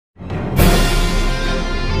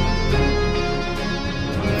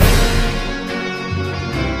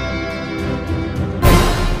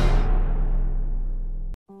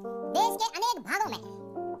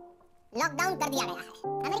இறுதியானதாக.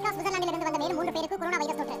 America சுவிட்சர்லாந்திலிருந்து வந்த மேலும் 3 பேருக்கு கொரோனா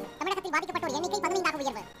வைரஸ் தொற்று. தமிழகத்தில் பாதிக்கப்பட்டோர் எண்ணிக்கை 15ஆக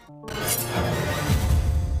உயர்வு.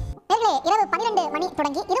 இரவு 12 மணி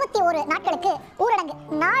தொடங்கி 21 நாட்களுக்கு ஊரடங்கு,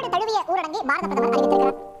 நாடு தழுவிய ஊரடங்கை பாரத பிரதமர்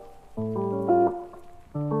அறிவித்திருக்கிறார்.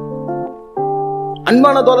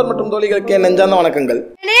 அன்பான தோழர் மற்றும் தோழிகளுக்கு நெஞ்சார்ந்த வணக்கங்கள்.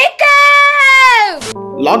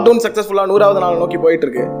 லாக்டவுன் சக்சஸ்ஃபுல்லா 100வது நாள் நோக்கி போயிட்டு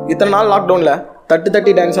இருக்கு. இத்தனை நாள் லாக்டவுன்ல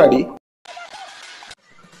தட்டி டான்ஸ் ஆடி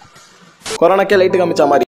கொரோனாக்கே லைட்டு காமிச்சா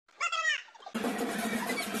மாதிரி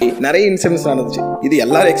நிறைய இன்சிடென்ட்ஸ் நடந்துச்சு. இது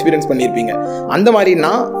எல்லாரும் எக்ஸ்பீரியன்ஸ் பண்ணியிருப்பீங்க. அந்த மாதிரி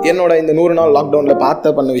நான் என்னோட இந்த 100 நாள்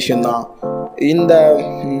லாக்டவுனில் பண்ண விஷயம்தான் இந்த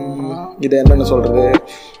இது என்னென்னு சொல்கிறது.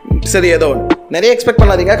 சரி, ஏதோ நிறைய எக்ஸ்பெக்ட்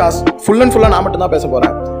பண்ணாதீங்க. ஃபுல் அண்ட் ஃபுல்லாக நான் மட்டும்தான் பேச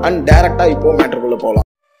போகிறேன். அண்ட் டேரெக்டாக இப்போது மேட்டருக்குள்ளே போகலாம்.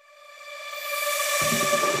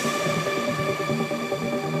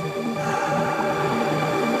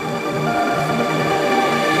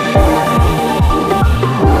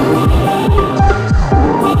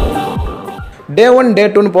 டே 1 டே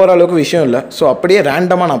 2ன்னு போகிற அளவுக்கு விஷயம் இல்லை. ஸோ அப்படியே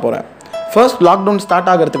ரேண்டமாக நான் போகிறேன். ஃபர்ஸ்ட் லாக்டவுன் ஸ்டார்ட்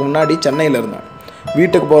ஆகிறதுக்கு முன்னாடி சென்னையில் இருந்தேன்.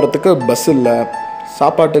 வீட்டுக்கு போகிறதுக்கு பஸ் இல்லை,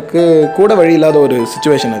 சாப்பாட்டுக்கு கூட வழி இல்லாத ஒரு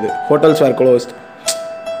சுச்சுவேஷன். அது ஹோட்டல்ஸ் வேர் க்ளோஸ்ட்.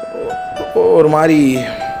 ஒரு மாதிரி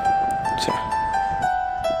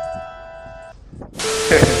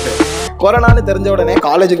கொரோனான்னு தெரிஞ்ச உடனே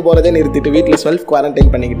காலேஜுக்கு போகிறதே நிறுத்திட்டு வீட்டில் செல்ஃப்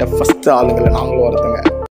குவாரண்டைன் பண்ணிக்கிட்ட ஃபஸ்ட்டு ஆளுங்களை நாங்களும் ஒருத்தங்க.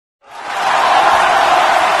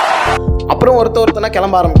 அப்புறம் ஒருத்தனா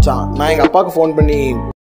கிளம்ப ஆரம்பிச்சான். நான் எங்கள் அப்பாவுக்கு ஃபோன் பண்ணி,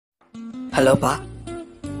 ஹலோப்பா.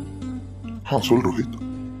 சொல் ரோஹித்.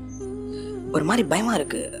 ஒரு மாதிரி பயமா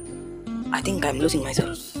இருக்கு. I think I am losing my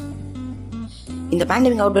self. இந்த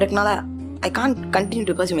pandemic out பிரேக்னால I can't continue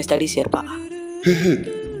to pursue my studies ஹியர்ப்பா. Hey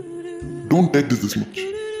don't take this much.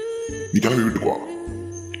 நீ கிளம்பி வீட்டுக்கு வா.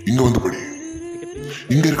 இங்க வந்து படி.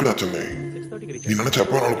 இங்க இருக்கடா சென்னை. நீ நினைச்ச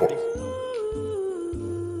எப்ப வேணாலும் போ.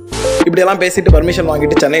 இப்படியெல்லாம் பேசிட்டு பர்மிஷன்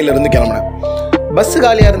வாங்கிட்டு சென்னையிலேருந்து கிளம்பினேன். பஸ்ஸு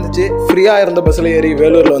காலியாக இருந்துச்சு. ஃப்ரீயாக இருந்த பஸ்ஸில் ஏறி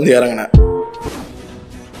வேலூரில் வந்து இறங்கினேன்.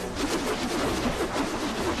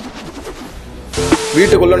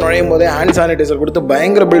 வீட்டுக்குள்ளே நுழையும் போதே ஹேண்ட் சானிடைசர் கொடுத்து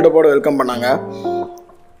பயங்கர பில்டப்போட வெல்கம் பண்ணாங்க.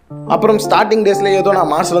 அப்புறம் ஸ்டார்டிங் டேஸில் ஏதோ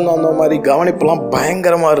நான் மார்ச்லேருந்து வந்த மாதிரி கவனிப்புலாம்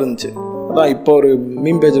பயங்கரமாக இருந்துச்சு. அதான் இப்போ ஒரு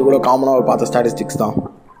மீம் பேஜ் கூட காமனாக பார்த்த ஸ்டாட்டிஸ்டிக்ஸ் தான்.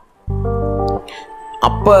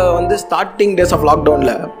 அப்போ ஸ்டார்டிங் டேஸ் ஆஃப்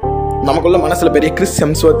லாக்டவுனில் நமக்குள்ள மனசில் பெரிய கிறிஸ்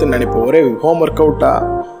ஹெம்ஸ்வர்த்னு நினைப்போம். ஒரே ஹோம் ஒர்க் அவுட்டாக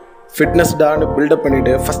ஃபிட்னஸ்டான்னு பில்டப்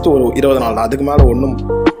பண்ணிவிட்டு ஃபஸ்ட்டு ஒரு 20 நாள் தான். அதுக்கு மேலே ஒன்றும்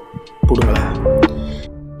பிடுங்கல.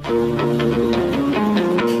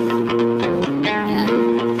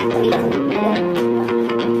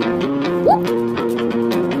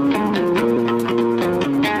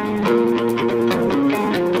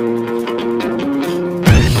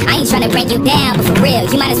 Trying to break you down, but for real,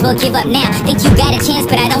 you might as well give up now. Think you got a chance,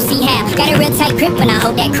 but I don't see how. Got a real tight grip when I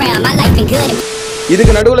hold that crown. My life been good.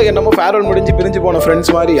 இதுக்கு நடுவில் என்னமோ farewell முடிஞ்சு பிரிஞ்சு போன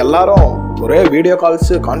friends மாதிரி எல்லாரும் ஒரே video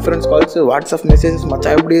calls, conference calls, WhatsApp messages.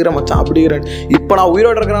 மச்சான் எப்படி இருக்கிற, மச்சான் அப்படி இருக்கிறேன். இப்போ நான்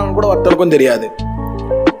உயிரோடு இருக்கிறான்னு கூட ஒருத்தருக்கும் தெரியாது.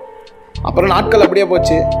 அப்புறம் நாட்கள் அப்படியே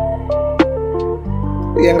போச்சு.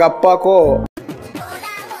 எங்கள் அப்பாக்கோ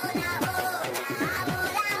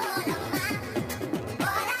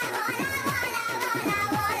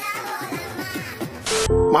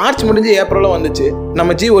மார்ச் முடிஞ்சு ஏப்ரலும் வந்துச்சு.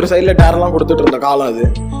 நம்ம ஜி ஒரு சைடில் டேரெல்லாம் கொடுத்துட்டு இருந்த காலம் அது.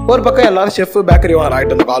 ஒரு பக்கம் எல்லாரும் ஷெஃப், பேக்கரி ஓனர்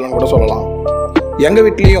ஆகிட்டு இருந்த காலம்னு கூட சொல்லலாம். எங்கள்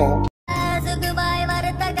வீட்லேயும்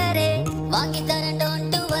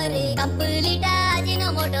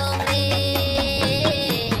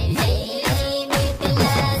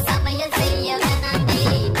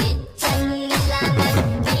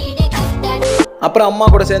அப்புறம் அம்மா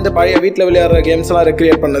கூட சேர்ந்து பழைய வீட்டில் விளையாடுற கேம்ஸ்லாம்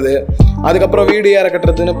ரெக்ரியேட் பண்ணது. அதுக்கப்புறம் வீடு ஏற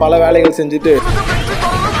கட்டுறதுன்னு பல வேலைகள் செஞ்சுட்டு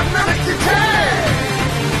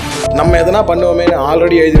நம்ம எதனா பண்ணுவோமேனு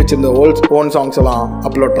ஆல்ரெடி எழுதி வச்சிருந்த ஓன் சாங்ஸ் எல்லாம்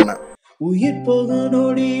அப்லோட் பண்ணேன். உயிர் போக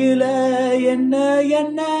நொடியில என்ன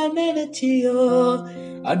என்ன நினைச்சியோ,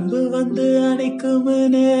 அன்பு வந்து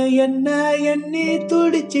அணைக்கும்னு என்ன எண்ணி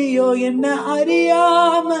துடிச்சியோ, என்ன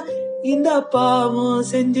அறியாம இந்த பாவம்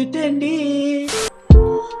செஞ்சுட்டேன்டி.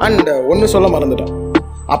 அண்ட் ஒன்று சொல்ல மறந்துட்டேன்.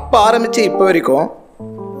 அப்போ ஆரம்பித்து இப்போ வரைக்கும்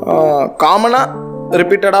காமனாக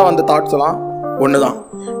ரிப்பீட்டடாக வந்த தாட்ஸ் எல்லாம் ஒன்று தான்.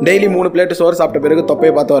 டெய்லி 3 பிளேட்டு சோறு சாப்பிட்ட பிறகு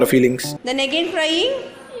தொப்பையை பார்த்து வர feelings. Then again crying?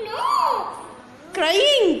 No.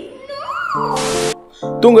 Crying? No.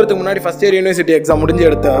 தூங்குறதுக்கு முன்னாடி ஃபர்ஸ்ட் இயர் யூனிவர்சிட்டி எக்ஸாம் முடிஞ்சு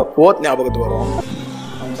எடுத்த ஓத் ஞாபகத்துக்கு வரும்.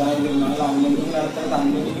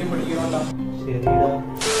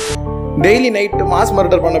 டெய்லி நைட்டு மாஸ்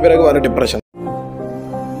மர்டர் பண்ண பிறகு வர டிப்ரெஷன்.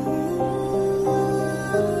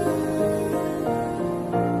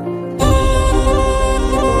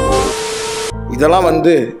 இதெல்லாம்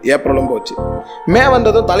ஏப்ரலும் போச்சு. மே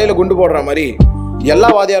வந்ததும் தலையில் குண்டு போடுற மாதிரி எல்லா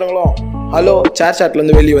வாதியாரங்களும் ஹலோ சேர்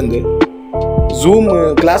சாட்லேருந்து வெளியே ஜூமு,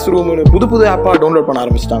 கிளாஸ் ரூமுன்னு புது ஆப்பாக டவுன்லோட் பண்ண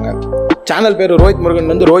ஆரம்பிச்சிட்டாங்க. சேனல் பேர் ரோஹித் முருகன்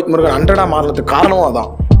வந்து ரோஹித் முருகன் 100 மாறினதுக்கு காரணமும் அதான்.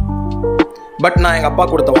 பட் நான் எங்கள் அப்பா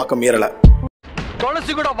கொடுத்த வாக்க மீறலை.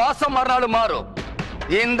 துளசி கூட வாசம் மாறினாலும் மாறும்,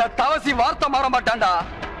 இந்த தவசி வார்த்தை மாற மாட்டான்டா.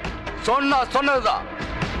 சொன்னதுதான்.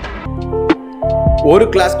 ஒரு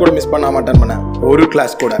கிளாஸ் கூட மிஸ் பண்ண மாட்டேன். ஒரு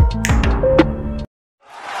கிளாஸ் கூட.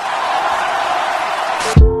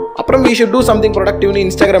 அப்புறம் we should do something productive.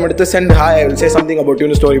 Instagram எடுத்து send hi I will say something about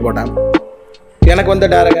you story போட்டேன். எனக்கு வந்த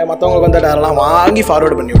டேரங்க மற்றவங்களுக்கு வந்த டேரெல்லாம் வாங்கி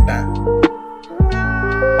ஃபார்வர்டு பண்ணி விட்டேன்.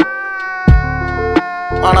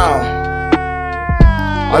 ஆனால்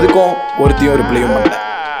அதுக்கும் ஒருத்தையும் ஒரு பிள்ளையும் பண்ணல.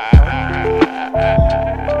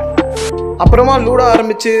 அப்புறமா லூடோ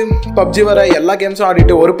ஆரம்பிச்சு பப்ஜி வர எல்லா கேம்ஸும்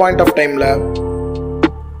ஆடிட்டு ஒரு பாயிண்ட் ஆஃப் டைம்ல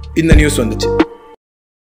இந்த நியூஸ் வந்துச்சு.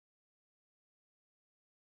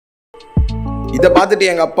 இதை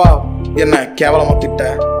பார்த்துட்டு எங்க அப்பா என்ன கேவலமா திட்ட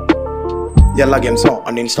எல்லா கேம்ஸும்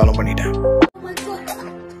அன்இன்ஸ்டாலும் பண்ணிட்டேன்.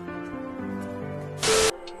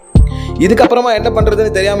 இதுக்கப்புறமா என்ன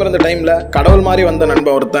பண்றதுன்னு தெரியாம இருந்த டைம்ல கடவுள் மாதிரி வந்த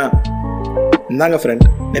நண்பன் ஒருத்தன், இந்தாங்க ஃப்ரெண்ட்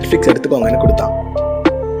நெட்ஃப்ளிக்ஸ் எடுத்துக்கோங்கன்னு கொடுத்தான்.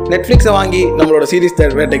 நெட்ஃப்ளிக்ஸை வாங்கி நம்மளோட சீரீஸ்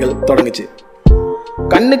வேட்டைகள் தொடங்குச்சு.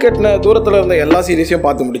 கண்ணு கெட்டின தூரத்தில் இருந்த எல்லா சீரீஸையும்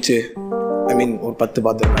பார்த்து முடிச்சு. ஐ மீன் ஒரு 10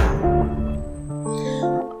 பார்த்துருப்பேன்.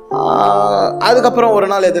 அதுக்கப்புறம் ஒரு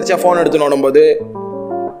நாள் எதிர்த்தியா ஃபோன் எடுத்து நோடும்போது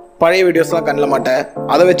பழைய வீடியோஸ்லாம் கண்ணில் மாட்டேன்.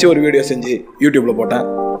 அதை வச்சு ஒரு வீடியோ செஞ்சு யூடியூப்ல போட்டேன்.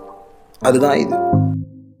 அதுதான் இது.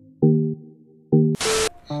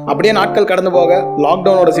 அப்படியே நாட்கள் கடந்து போக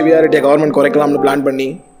லாக்டவுனோட சிவியாரிட்டியை கவர்மெண்ட் குறைக்கலாம்னு பிளான் பண்ணி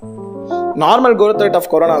நார்மல் growth rate ஆஃப்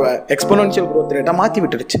கொரோனாவை எக்ஸ்போனன்ஷியல் growth ரேட்டாக மாற்றி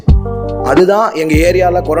விட்டுடுச்சு. அதுதான் எங்கள்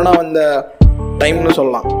ஏரியாவில் கொரோனா வந்த டைம்னு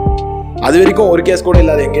சொல்லலாம். அது வரைக்கும் ஒரு கேஸ் கூட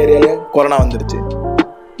இல்லாத எங்கள் ஏரியாவில் கொரோனா வந்துடுச்சு.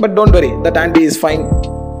 But don't worry, that anti is fine,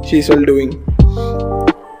 she is well doing.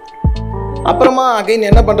 அப்புறமா அகைன்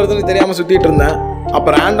என்ன பண்ணுறதுன்னு தெரியாமல் சுற்றிட்டு இருந்தேன். அப்போ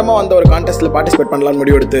ரேண்டமாக வந்த ஒரு கான்டெஸ்ட்டில் பார்ட்டிசிபேட் பண்ணலான்னு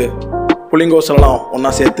முடிவெடுத்து புள்ளிங்கோஸ் எல்லாம்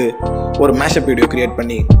ஒன்றா சேர்த்து ஒரு மேஷப் வீடியோ கிரியேட்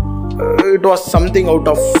பண்ணி it was something out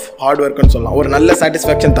of heart ஒர்க்னு சொல்லலாம். ஒரு நல்ல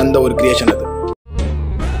சாட்டிஸ்ஃபேக்ஷன் தந்த ஒரு கிரியேஷன் அது.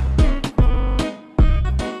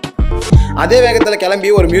 அதே வேகத்தில்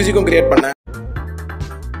கிளம்பி ஒரு மியூசிக்கும் கிரியேட் பண்ணேன்.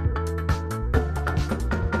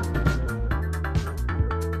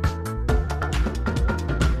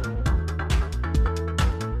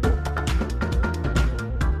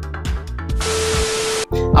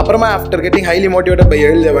 அப்புறமா after getting highly motivated by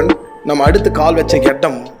Ezhilavan நம்ம அடுத்து கால் வச்ச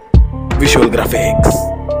கெட்டம் விஷுவல் கிராஃபிக்ஸ்.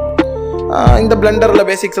 இந்த பிளெண்டரில்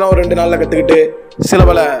பேசிக்ஸ்லாம் ஒரு 2 நாளில் கற்றுக்கிட்டு சில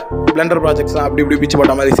பல பிளெண்டர் ப்ராஜெக்ட்ஸ்லாம் அப்படி இப்படி பிச்சு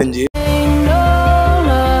போட்ட மாதிரி செஞ்சு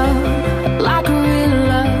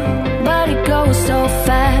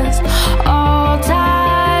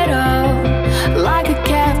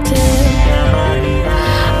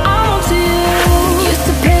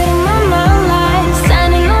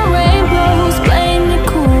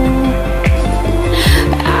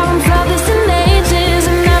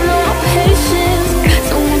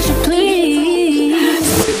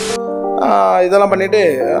இதெல்லாம் பண்ணிட்டு,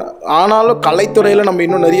 ஆனாலும் கலைத்துறையில் நம்ம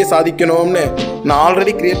இன்னும் நிறைய சாதிக்கணும்னு நான்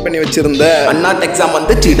ஆல்ரெடி கிரியேட் பண்ணி வச்சிருந்தேன். அண்ணாட் எக்ஸாம்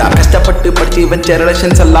வந்து சீடா, கஷ்டப்பட்டு படிச்சு வச்ச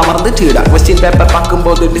ரிலேஷன்ஸ் எல்லாம் மறந்து சீடா, கொஸ்டின் பேப்பர்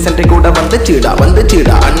பார்க்கும்போது டிசென்ட்ரி கூட வந்து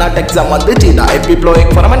சீடா. அண்ணாட் எக்ஸாம் வந்து சீடா,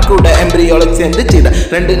 எபிப்ளோயிக் ஃபரமன் கூட எம்பிரியோலிக் சேர்ந்து சீடா,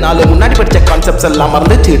 2 நாள் முன்னாடி படிச்ச கான்செப்ட்ஸ் எல்லாம்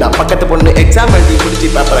மறந்து சீடா, பக்கத்து பொண்ணு எக்ஸாம் எழுதி முடிச்சு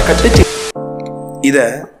பேப்பரை கட்டுச்சு. இதை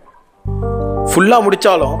ஃபுல்லாக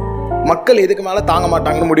முடித்தாலும் மக்கள் இதுக்கு மேலே தாங்க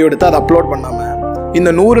மாட்டாங்கன்னு முடிவெடுத்து அதை அப்லோட் பண்ணாமல் இந்த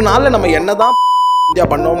 100 நாளில் நம்ம என்னதான்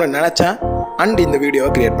பண்ணோம்னு நினச்சேன். அண்ட் இந்த வீடியோவை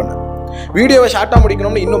கிரியேட் பண்ணேன். வீடியோவை ஷார்ட்டாக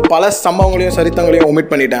முடிக்கணும்னு இன்னும் பல சம்பவங்களையும் சரித்தங்களையும் ஒமிட்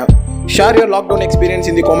பண்ணிட்டேன். Share your lockdown experience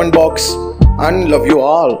in the comment box and love you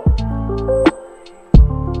all.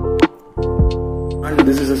 And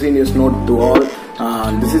this is a serious note to all.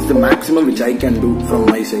 This is the maximum which I can do from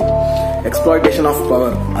my side. Exploitation of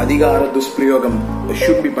power, adhigara dusprayogam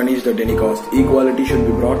should be punished at any cost. Equality should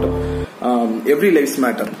be brought. Every lives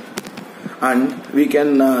matter. And we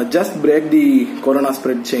can just break the corona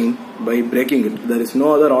spread chain by breaking it. There is no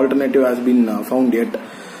other alternative has been found yet.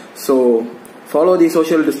 So follow the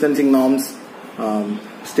social distancing norms.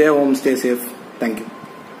 Stay home, stay safe. Thank you.